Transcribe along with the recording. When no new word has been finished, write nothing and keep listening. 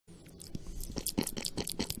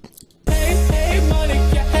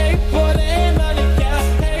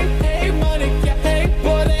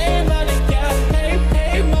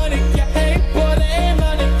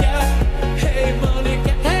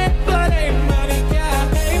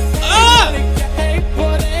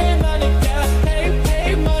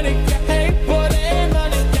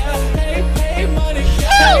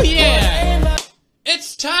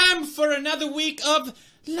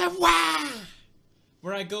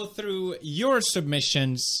I go through your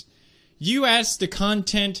submissions. You ask the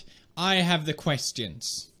content, I have the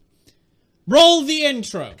questions. Roll the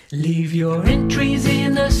intro. Leave your entries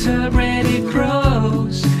in the subreddit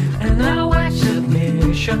pros, and I'll watch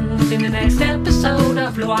submissions in the next episode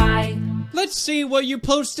of Lwiay. Let's see what you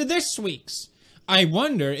posted this week's. I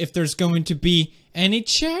wonder if there's going to be any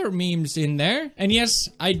chair memes in there. And yes,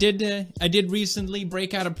 I did recently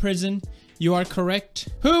break out of prison. You are correct.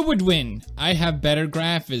 Who would win? I have better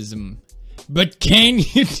graphism. But can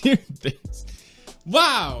you do this?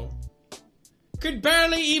 Wow! Could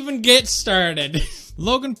barely even get started.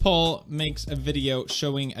 Logan Paul makes a video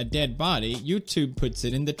showing a dead body. YouTube puts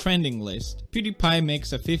it in the trending list. PewDiePie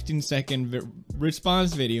makes a 15-second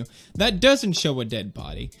response video that doesn't show a dead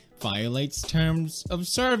body. Violates terms of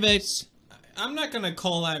service. I'm not gonna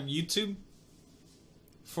call out YouTube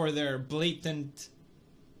for their blatant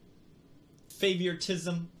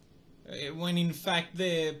favoritism, when in fact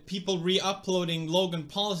the people re-uploading Logan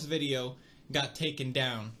Paul's video got taken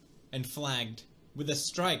down and flagged with a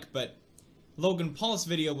strike, but Logan Paul's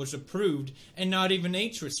video was approved and not even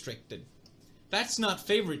age restricted. That's not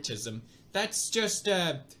favoritism. That's just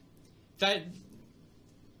I'm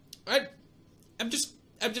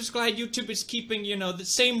just glad YouTube is keeping, you know, the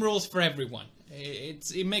same rules for everyone.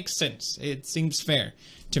 It makes sense. It seems fair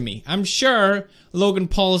to me. I'm sure Logan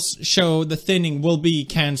Paul's show, The Thinning, will be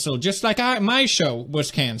cancelled, just like my show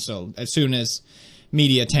was cancelled as soon as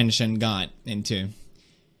media attention got into.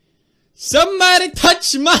 Somebody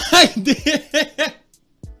touch my dick!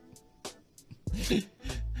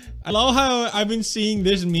 I love how I've been seeing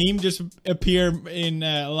this meme just appear in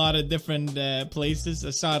a lot of different places.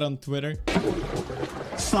 I saw it on Twitter.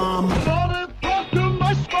 Somebody touch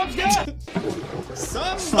my spaghetti!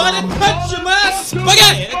 Somebody touch my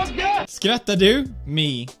spaghetti! Skrattar du?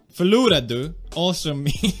 Me. Förlorar du? Also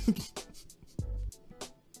me.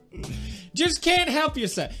 Just can't help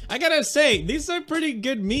yourself. I gotta say, these are pretty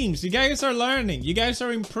good memes. You guys are learning. You guys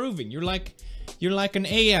are improving. You're like an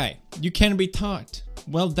AI. You can be taught.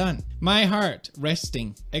 Well done. My heart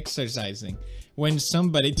resting, exercising when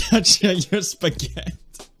somebody touches your spaghetti.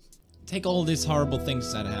 Take all these horrible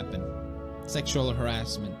things that happen. Sexual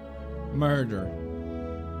harassment, murder.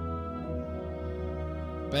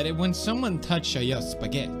 But when someone touches your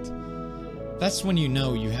spaghetti, that's when you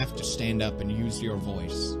know you have to stand up and use your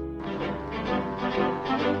voice.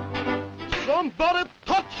 Somebody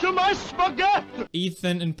touch my spaghetti!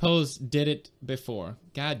 Ethan and Pose did it before.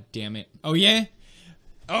 God damn it. Oh yeah?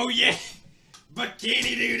 Oh yeah! But can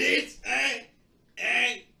he do this? I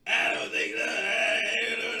don't think so.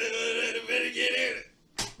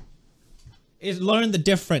 Learn the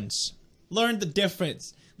difference. Learn the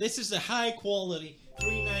difference. This is a high quality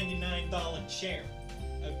 $3.99 chair.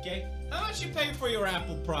 Okay? How much you pay for your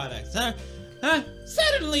Apple products, huh? Huh?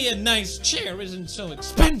 Suddenly a nice chair isn't so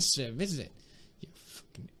expensive, is it? You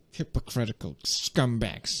fucking hypocritical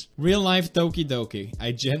scumbags. Real life Doki Doki.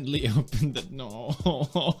 I gently opened the... No.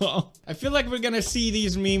 I feel like we're gonna see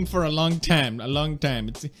these memes for a long time. A long time.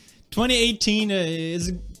 It's 2018 is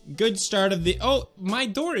a good start of the... Oh, my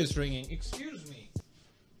door is ringing. Excuse me.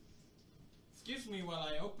 Excuse me while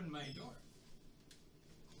I open my door.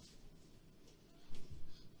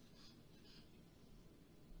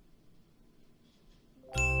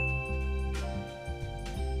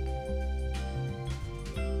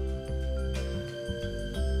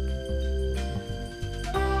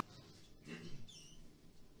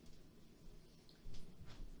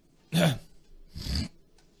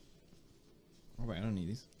 Oh, wait, I don't need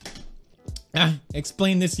these.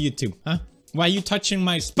 Explain this to YouTube, huh? Why are you touching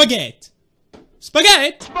my spaghetti?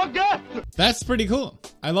 Spaghetti! Spaghetti! That's pretty cool.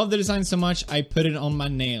 I love the design so much, I put it on my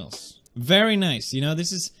nails. Very nice. You know,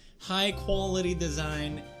 this is high quality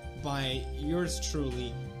design by yours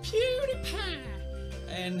truly, PewDiePie.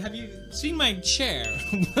 And have you seen my chair?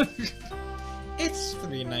 It's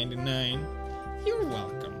 $3.99. You're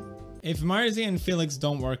welcome. If Marzi and Felix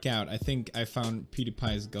don't work out, I think I found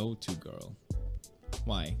PewDiePie's go-to girl.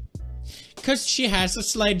 Why? Cause she has a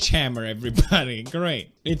sledgehammer, everybody. Great.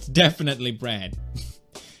 It's definitely Brad.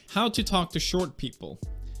 How to talk to short people.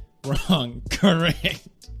 Wrong. Correct.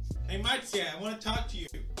 Hey Marzia, I want to talk to you.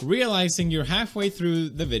 Realizing you're halfway through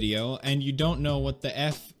the video and you don't know what the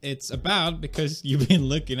F it's about because you've been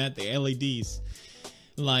looking at the LEDs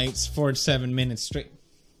lights for 7 minutes straight.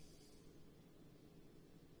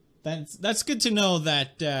 That's good to know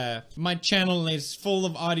that my channel is full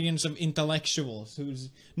of audience of intellectuals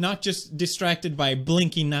who's not just distracted by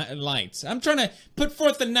blinking lights. I'm trying to put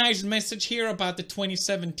forth a nice message here about the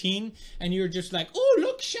 2017 and you're just like, oh,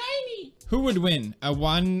 look shiny. Who would win? A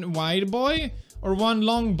one wide boy or one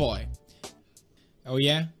long boy? Oh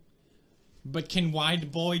yeah? But can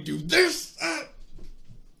Wide Boy do this?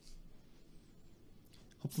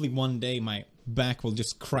 Hopefully one day my back will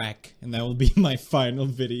just crack and that will be my final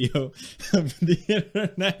video of the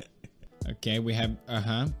internet. Okay, we have,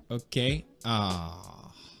 okay.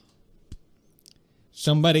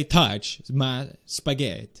 Somebody touch my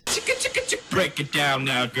spaghetti. Break it down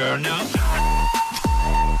now, girl, now.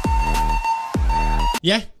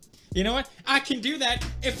 Yeah, you know what? I can do that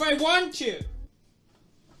if I want to.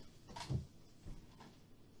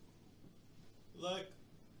 Look,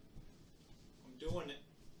 I'm doing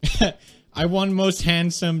it. I won Most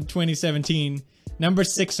Handsome 2017, number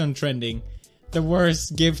 6 on trending. The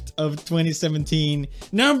worst gift of 2017,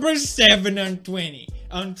 number 7 on 20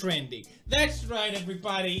 on trending. That's right,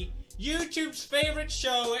 everybody. YouTube's favorite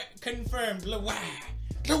show confirmed. Lwiay.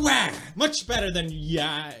 Lwiay. Much better than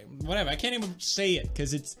whatever. I can't even say it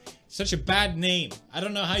because it's such a bad name. I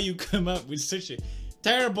don't know how you come up with such a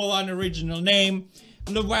terrible, unoriginal name.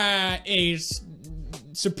 Lwiay is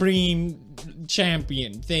supreme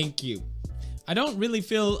champion. Thank you. I don't really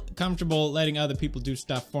feel comfortable letting other people do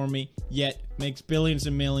stuff for me, yet makes billions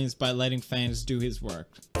and millions by letting fans do his work.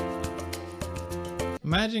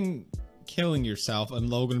 Imagine killing yourself and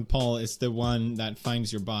Logan Paul is the one that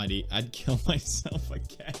finds your body. I'd kill myself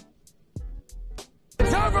again.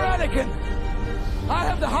 It's over, Anakin! I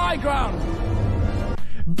have the high ground!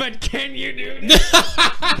 But can you do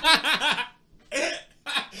that?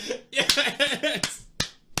 Yes!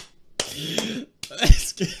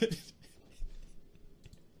 That's good.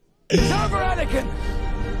 It's over, Anakin!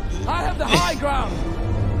 I have the high ground!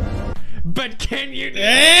 But can you do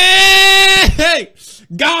that? Hey!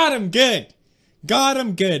 Got him good! Got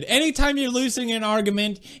him good. Anytime you're losing an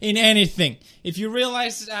argument in anything, if you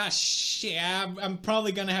realize, shit, I'm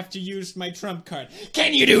probably gonna have to use my trump card.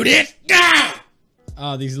 Can you do this? Ah!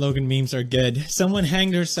 Oh, these Logan memes are good. Someone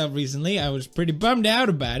hanged herself recently. I was pretty bummed out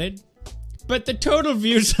about it. But the total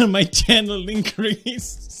views on my channel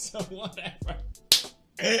increased, so whatever.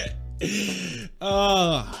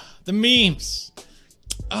 Oh, the memes.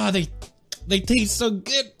 Oh, they taste so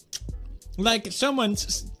good. Like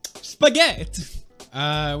someone's spaghetti.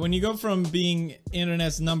 When you go from being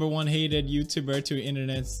internet's #1 hated YouTuber to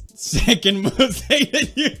internet's 2nd most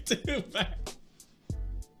hated YouTuber.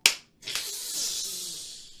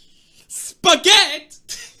 Spaghetti!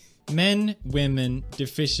 Men, women,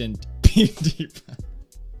 deficient, PewDiePie.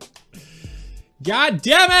 God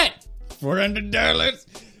damn it! $400,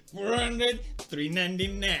 400,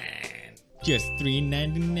 $3.99. Just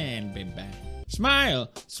 $3.99, baby. Smile,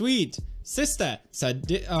 sweet, sister,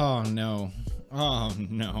 oh no. Oh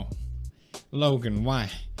no. Logan, why?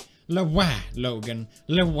 Lwiay, Logan,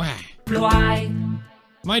 Lwiay. Lwiay.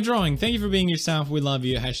 My drawing, thank you for being yourself, we love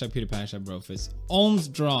you, hashtag PewDiePie, hashtag Brofist.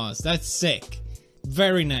 Ohms draws, that's sick.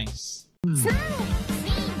 Very nice.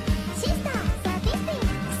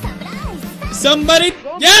 Somebody,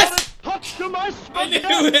 yes! Touch my I spaghetti!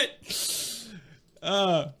 knew it!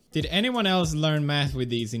 Did anyone else learn math with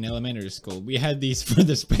these in elementary school? We had these for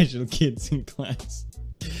the special kids in class.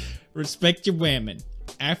 Respect your women.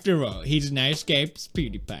 After all, he's a nice guy,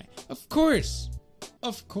 PewDiePie. Of course.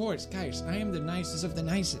 Of course, guys, I am the nicest of the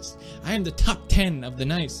nicest. I am the top 10 of the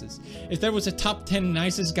nicest. If there was a top 10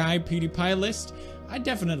 nicest guy PewDiePie list, I'd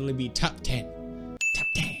definitely be top 10. Top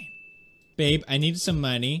 10. Babe, I need some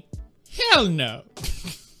money. Hell no.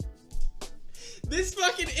 This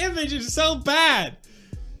fucking image is so bad.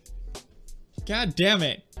 God damn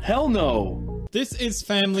it. Hell no! This is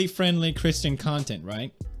family-friendly Christian content,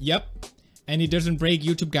 right? Yep. And it doesn't break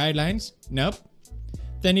YouTube guidelines? Nope.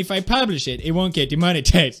 Then if I publish it, it won't get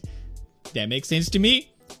demonetized. That makes sense to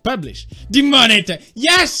me? Publish. Demonetize.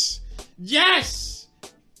 Yes! Yes!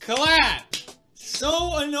 Clap!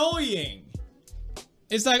 So annoying.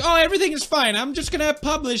 It's like, oh, everything is fine. I'm just gonna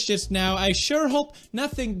publish this now. I sure hope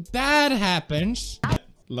nothing bad happens.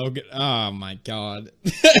 Logan, oh my god.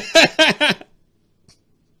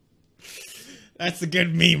 That's a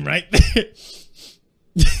good meme right there.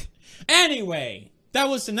 Anyway, that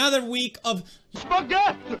was another week of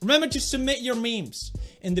Spaghetti! Remember to submit your memes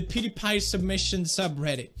in the PewDiePie submission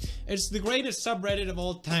subreddit. It's the greatest subreddit of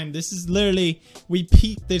all time. This is literally, we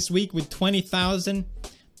peaked this week with 20,000.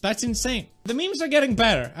 That's insane. The memes are getting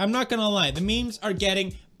better. I'm not gonna lie. The memes are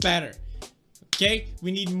getting better. Okay?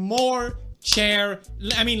 We need more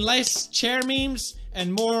less chair memes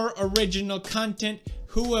and more original content.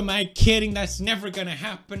 Who am I kidding? That's never gonna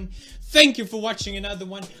happen. Thank you for watching another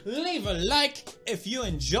one. Leave a like if you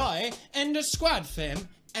enjoy, and the squad fam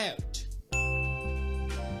out.